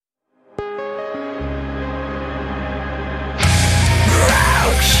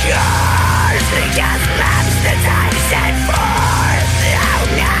just lapse the time set forth. Oh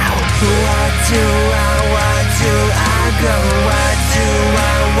no. What do I go? What do I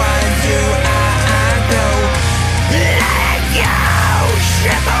go? Let go,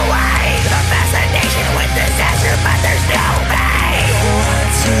 strip away the fascination with disaster, but there's no pain. What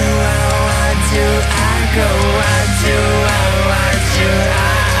do I go? What do I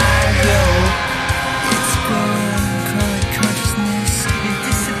go? It's gone, colored consciousness. It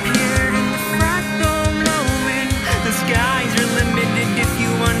disappeared in the fractal moment. The skies are limited if you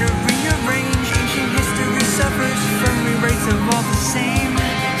want to rearrange. Ancient history suffers from rewrites of all the same.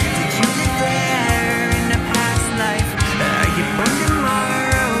 Did you live there in a past life? Are you born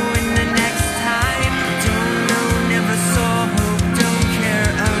tomorrow in the next time? Don't know, never saw hope, don't care.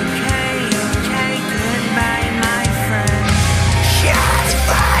 Okay, goodbye, my friend. Shots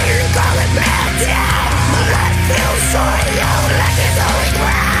fired, call it back down. Blood fills soil like it's holy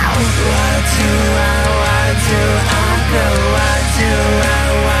ground. What do I go? What do I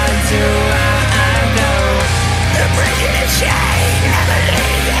go? The bridge in the chain never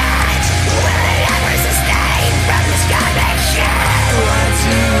leaves yet. Will it ever sustain from the sky that shed? What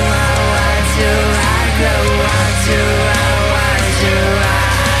do I go? What do I go?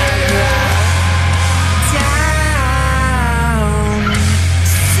 Down,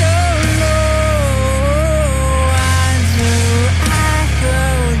 so low. Why do I go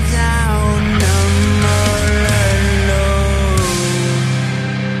down? I'm all alone.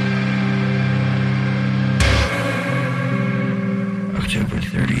 October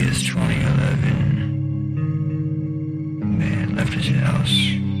 30th, 2011. A man left his house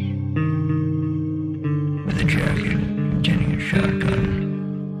with a jacket containing a shotgun.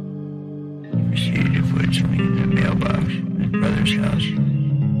 He proceeded to put something in the mailbox at his brother's house.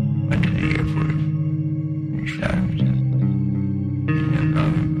 Went to the airport and shot himself. There's no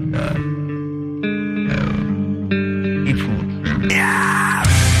problem with that. No. He fooled through. Yeah.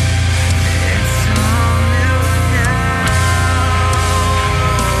 It's all new now.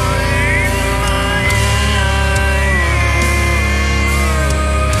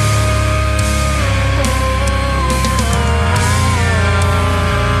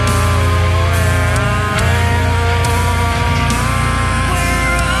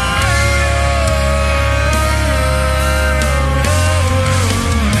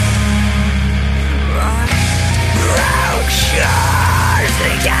 Broke shores,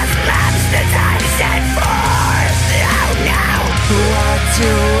 they just lapse the time set forth. Oh no. What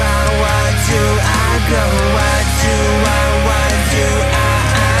do I go? What do I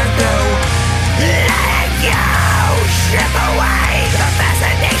go? Let go, strip away the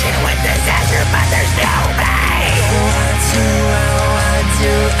fascination with disaster, but there's no pain. What do I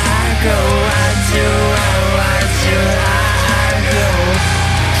go? What do I go?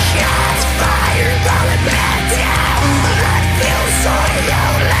 Shots fired, call it back down. Blood fills soil